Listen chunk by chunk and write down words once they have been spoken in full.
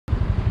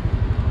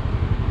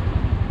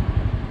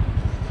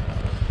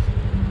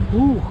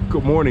Ooh,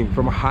 good morning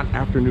from a hot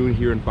afternoon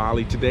here in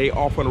Bali. Today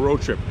off on a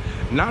road trip.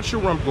 Not sure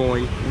where I'm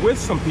going, with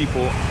some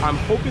people. I'm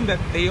hoping that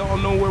they all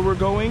know where we're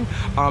going.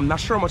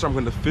 Not sure how much I'm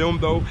going to film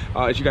though.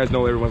 As you guys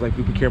know, everyone's like,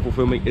 be careful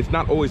filming. It's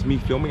not always me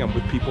filming. I'm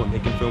with people and they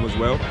can film as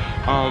well.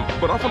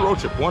 But off on a road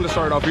trip. Wanted to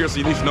start off here so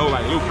you at least know,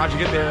 like, Luke, how'd you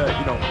get there?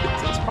 You know,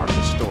 it's part of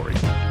the story.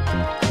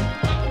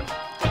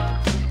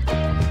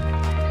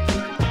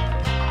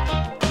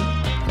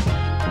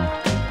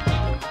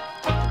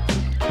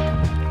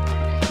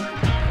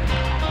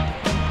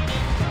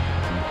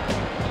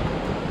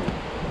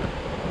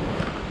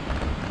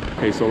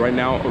 Okay, so right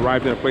now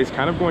arrived in a place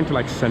kind of going to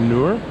like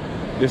Sanur,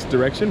 this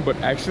direction, but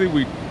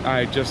actually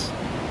I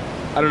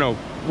don't know,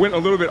 went a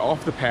little bit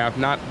off the path,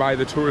 not by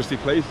the touristy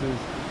places,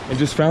 and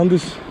just found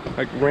this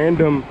like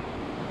random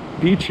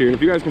beach here. And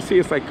if you guys can see,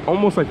 it's like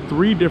almost like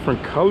 3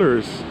 different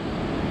colors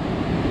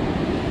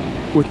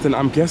with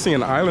I'm guessing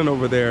an island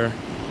over there,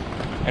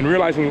 and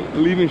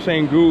realizing leaving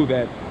Canggu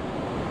that,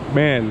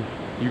 man,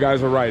 you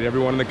guys are right,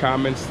 everyone in the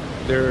comments,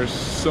 there's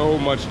so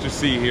much to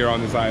see here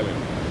on this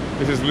island.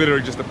 This is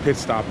literally just a pit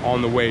stop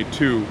on the way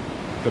to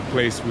the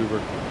place we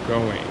were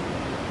going.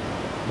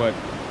 But,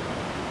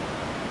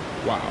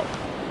 wow.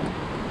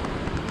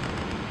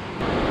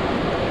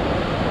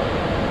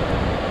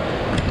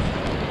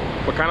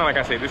 But kind of like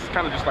I say, this is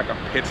kind of just like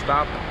a pit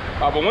stop.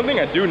 But one thing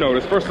I do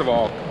notice, first of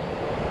all,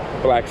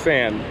 black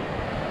sand.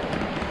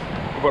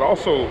 But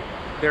also,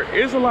 there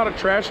is a lot of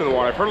trash in the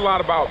water. I've heard a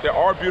lot about, there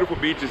are beautiful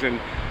beaches, and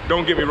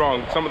don't get me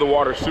wrong, some of the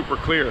water is super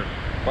clear.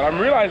 But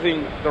I'm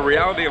realizing the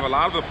reality of a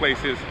lot of the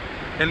places,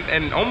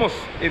 and almost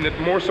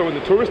more so in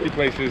the touristy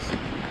places,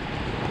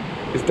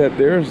 is that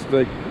there's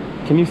like,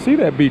 can you see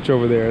that beach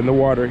over there in the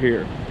water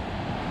here?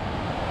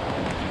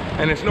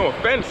 And it's no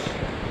offense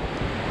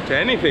to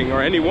anything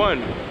or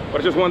anyone, but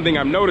it's just one thing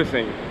I'm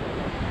noticing.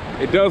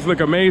 It does look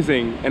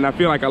amazing, and I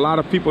feel like a lot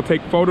of people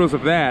take photos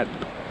of that,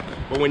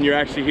 but when you're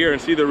actually here and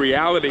see the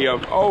reality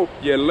of, oh,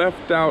 you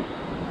left out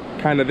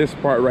kind of this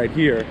part right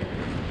here,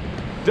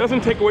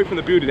 doesn't take away from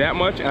the beauty that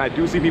much. And I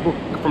do see people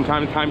from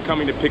time to time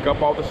coming to pick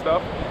up all the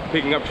stuff,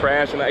 picking up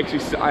trash, and I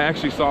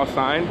actually saw a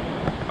sign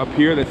up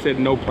here that said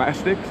no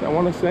plastics, I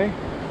want to say.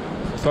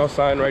 I saw a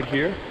sign right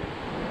here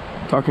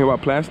talking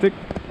about plastic.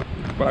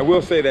 But I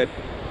will say that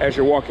as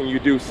you're walking, you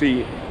do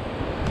see,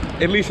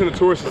 at least in the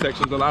touristy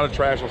sections, a lot of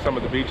trash on some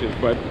of the beaches.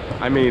 But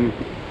I mean,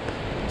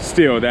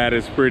 still, that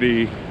is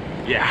pretty,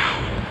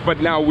 yeah.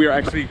 But now we're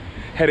actually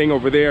heading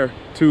over there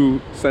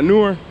to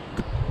Sanur,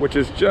 which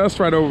is just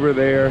right over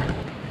there.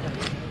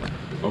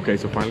 Okay,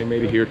 so finally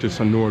made it here to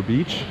Sanur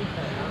Beach.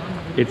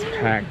 It's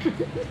packed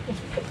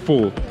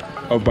full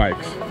of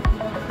bikes.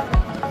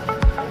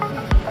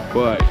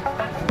 But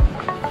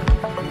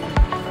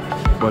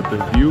the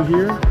view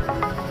here,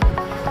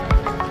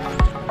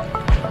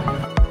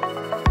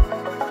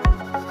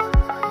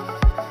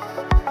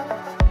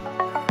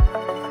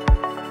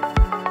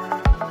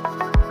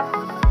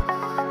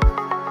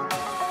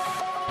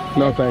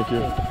 no thank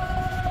you.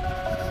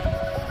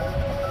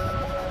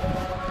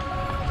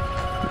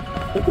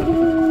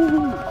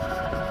 Ooh,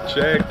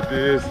 check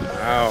this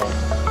out.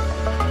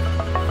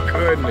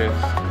 Goodness.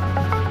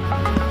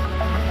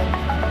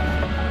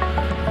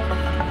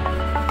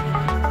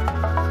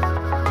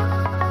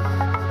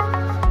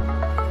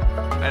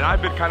 And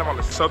I've been kind of on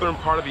the southern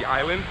part of the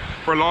island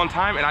for a long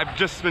time, and I've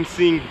just been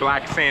seeing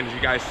black sand, as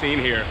you guys seen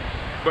here.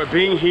 But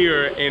being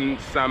here in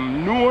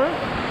Sanur,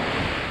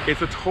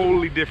 it's a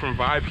totally different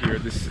vibe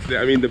here.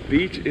 I mean, the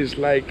beach is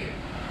like,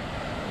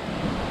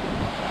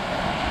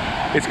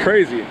 it's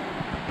crazy.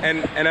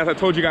 And as I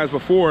told you guys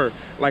before,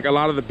 like a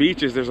lot of the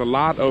beaches, there's a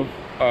lot of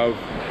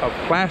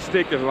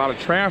plastic, there's a lot of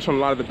trash on a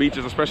lot of the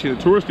beaches, especially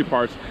the touristy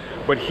parts.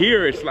 But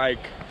here it's like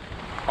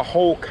a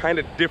whole kind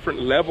of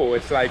different level.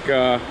 It's like,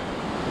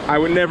 I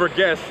would never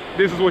guess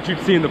this is what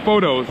you'd see in the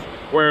photos,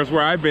 whereas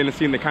where I've been and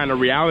seen the kind of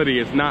reality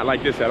is not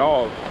like this at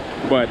all.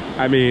 But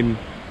I mean,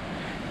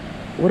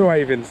 what do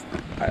I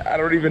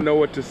don't even know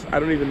what to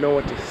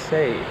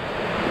say.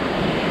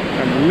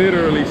 I'm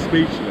literally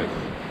speechless.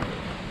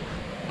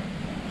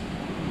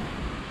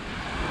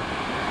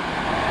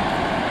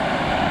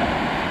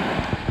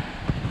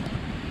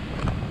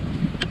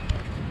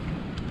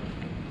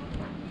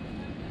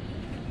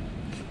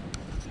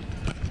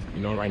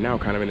 You know, right now,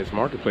 kind of in this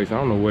marketplace, I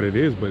don't know what it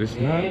is, but it's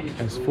not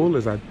as full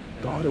as I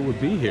thought it would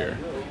be here.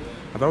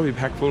 I thought it would be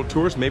packed full of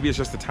tourists. Maybe it's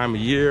just the time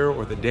of year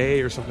or the day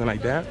or something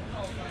like that.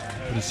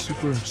 But it's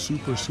super,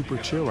 super, super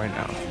chill right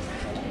now.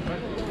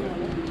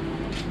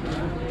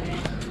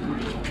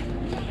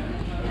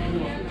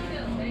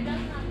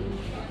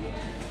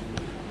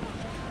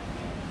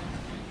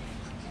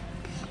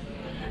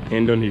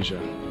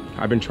 Indonesia.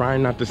 I've been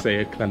trying not to say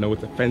it because I know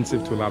it's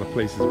offensive to a lot of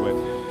places, but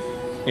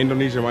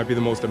Indonesia might be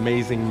the most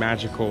amazing,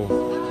 magical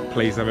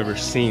place I've ever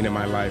seen in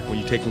my life. When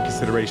you take in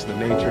consideration the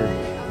nature,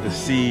 the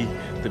sea,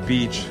 the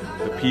beach,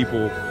 the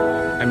people,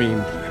 I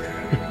mean,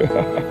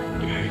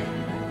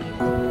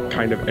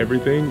 kind of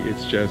everything.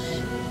 It's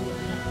just,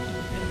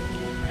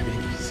 I mean,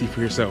 see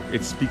for yourself.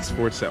 It speaks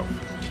for itself.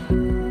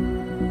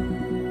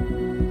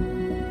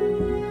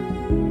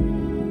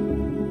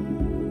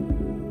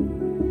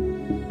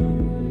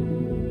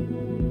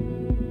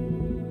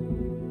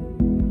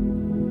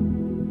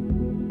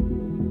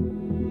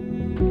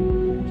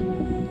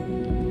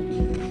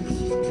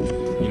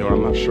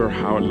 not sure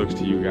how it looks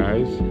to you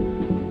guys,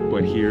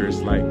 but here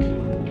is like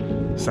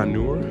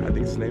Sanur, I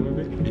think it's the name of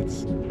it.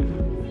 It's,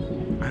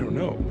 I don't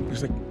know,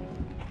 there's like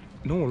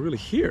no one really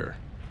here.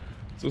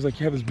 So it's like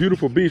you have this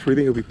beautiful beach where you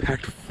think it'll be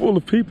packed full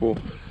of people,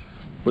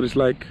 but it's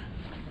like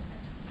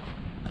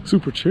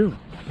super chill.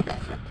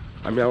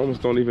 I mean, I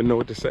almost don't even know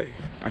what to say.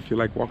 I feel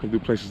like walking through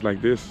places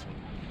like this,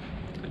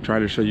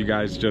 trying to show you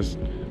guys just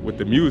with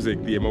the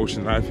music, the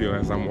emotions I feel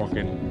as I'm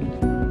walking.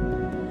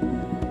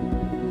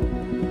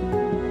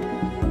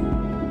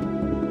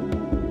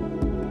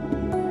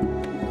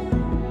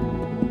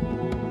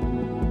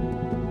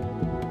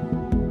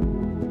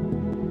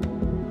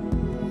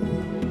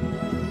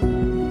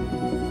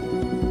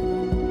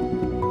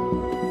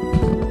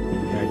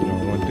 Yeah, you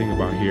know, one thing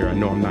about here, I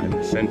know I'm not in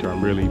the center,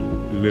 I'm really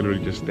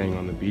literally just staying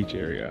on the beach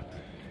area.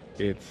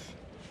 It's,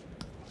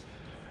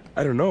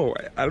 I don't know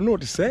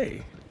what to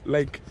say.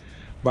 Like,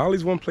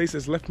 Bali's one place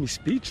that's left me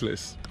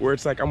speechless, where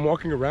it's like I'm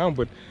walking around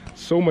but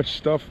so much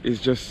stuff is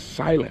just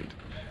silent.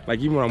 Like,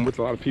 even when I'm with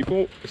a lot of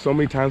people, so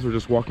many times we're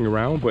just walking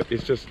around, but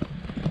it's just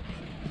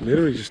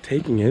literally just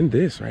taking in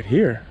this right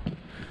here,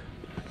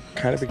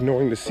 kind of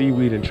ignoring the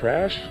seaweed and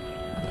trash,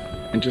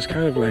 and just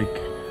kind of like,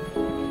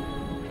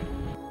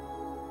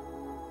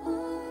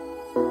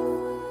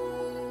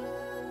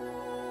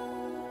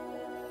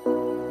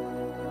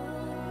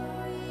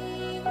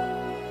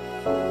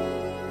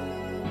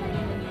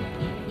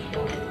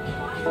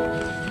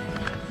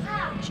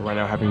 so right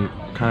now having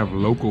kind of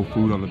local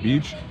food on the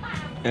beach,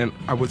 and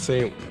I would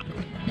say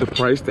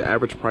the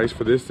average price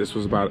for this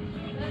was about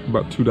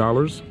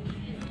 $2.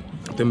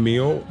 The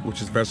meal,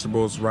 which is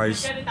vegetables,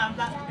 rice,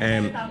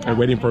 and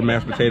waiting for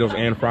mashed potatoes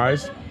and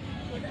fries,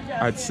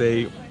 I'd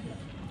say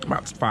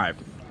about $5,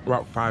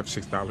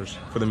 $6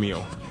 for the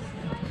meal.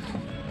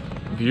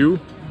 View,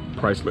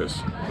 priceless.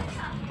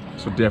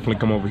 So definitely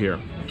come over here.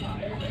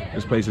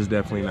 This place is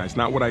definitely nice.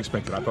 Not what I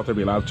expected. I thought there'd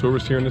be a lot of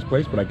tourists here in this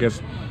place, but I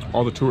guess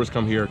all the tourists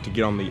come here to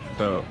get on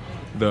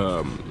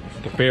the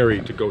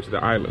ferry to go to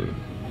the island,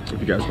 if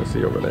you guys can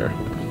see over there.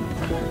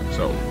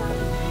 So,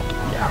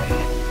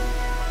 yeah.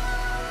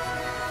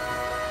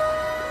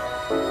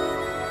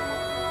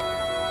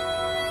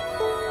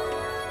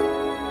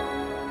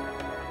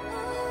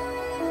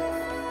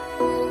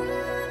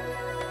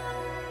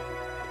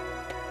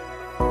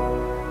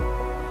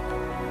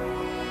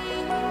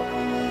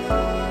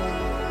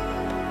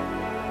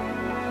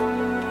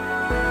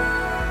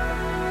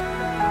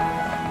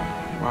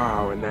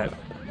 Wow, and that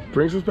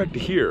brings us back to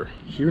here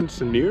in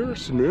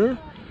Sanur.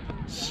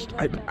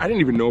 I didn't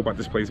even know about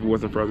this place if it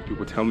wasn't for other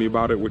people telling me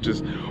about it, which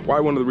is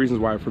why one of the reasons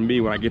why for me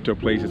when I get to a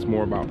place it's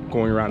more about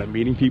going around and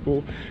meeting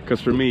people,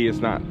 because for me it's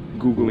not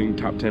Googling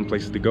top 10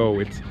 places to go,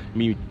 it's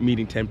me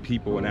meeting 10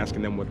 people and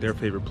asking them what their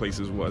favorite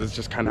places was. It's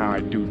just kind of how I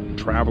do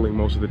traveling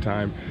most of the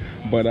time.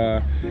 But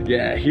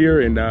yeah,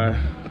 here in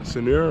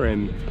Sanur,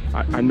 and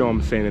I know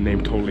I'm saying the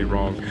name totally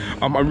wrong.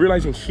 I'm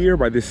realizing here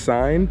by this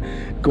sign,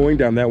 going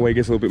down that way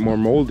gets a little bit more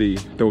moldy,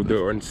 though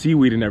there are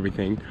seaweed and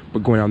everything,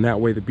 but going down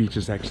that way, the beach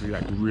is actually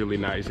like really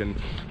nice, and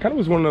kind of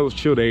was one of those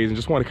chill days, and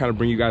just want to kind of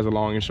bring you guys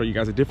along and show you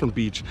guys a different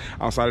beach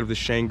outside of the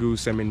Canggu,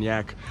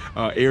 Seminyak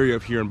area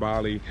of here in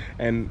Bali.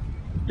 And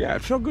yeah,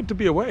 it felt good to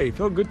be away. It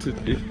felt good to,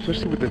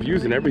 especially with the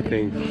views and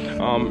everything.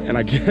 And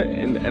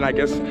I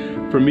guess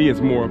for me, it's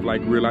more of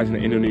like realizing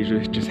that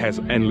Indonesia just has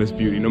endless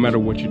beauty. No matter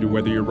what you do,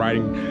 whether you're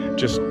riding,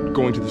 just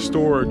going to the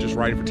store, or just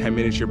riding for 10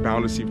 minutes, you're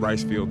bound to see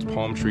rice fields,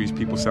 palm trees,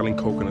 people selling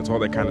coconuts, all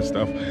that kind of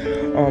stuff.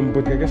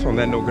 But I guess on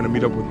that note, I'm gonna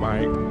meet up with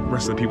my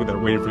rest of the people that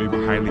are waiting for me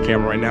behind the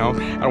camera right now.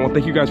 I want to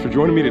thank you guys for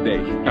joining me today.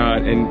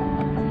 And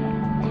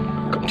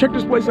come check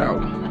this place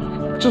out.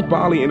 Just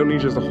Bali,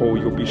 Indonesia as a whole,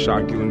 you'll be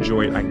shocked, you'll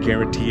enjoy it, I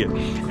guarantee it.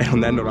 And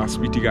on that note, I'll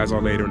speak to you guys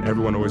all later, and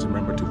everyone always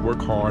remember to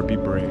work hard, be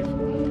brave,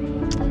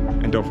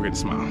 and don't forget to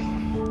smile.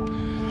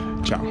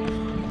 Ciao.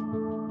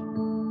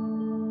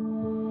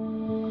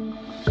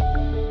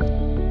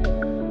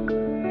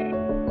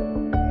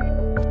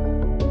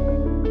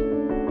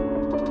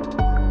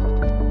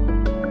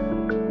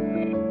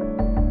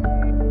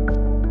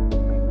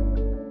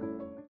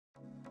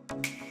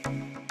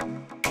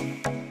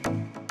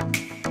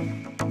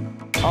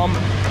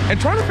 And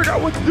trying to figure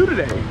out what to do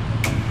today.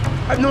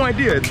 I have no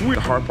idea. It's weird.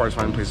 The hard part is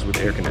finding places with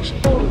air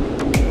conditioning.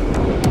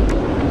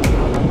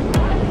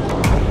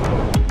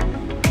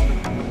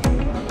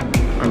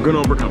 I'm gonna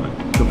overcome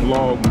it. The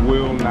vlog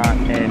will not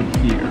end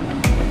here.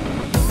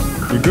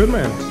 You good,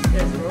 man?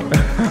 Yes, bro.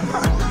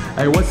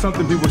 Hey, what's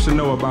something people should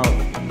know about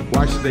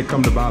why should they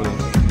come to Bali?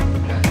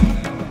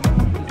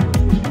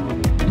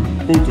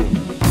 Putu.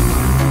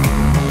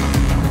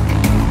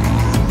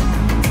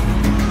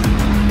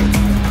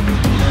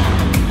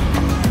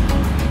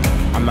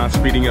 I'm not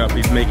speeding up,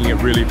 he's making it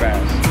really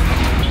fast.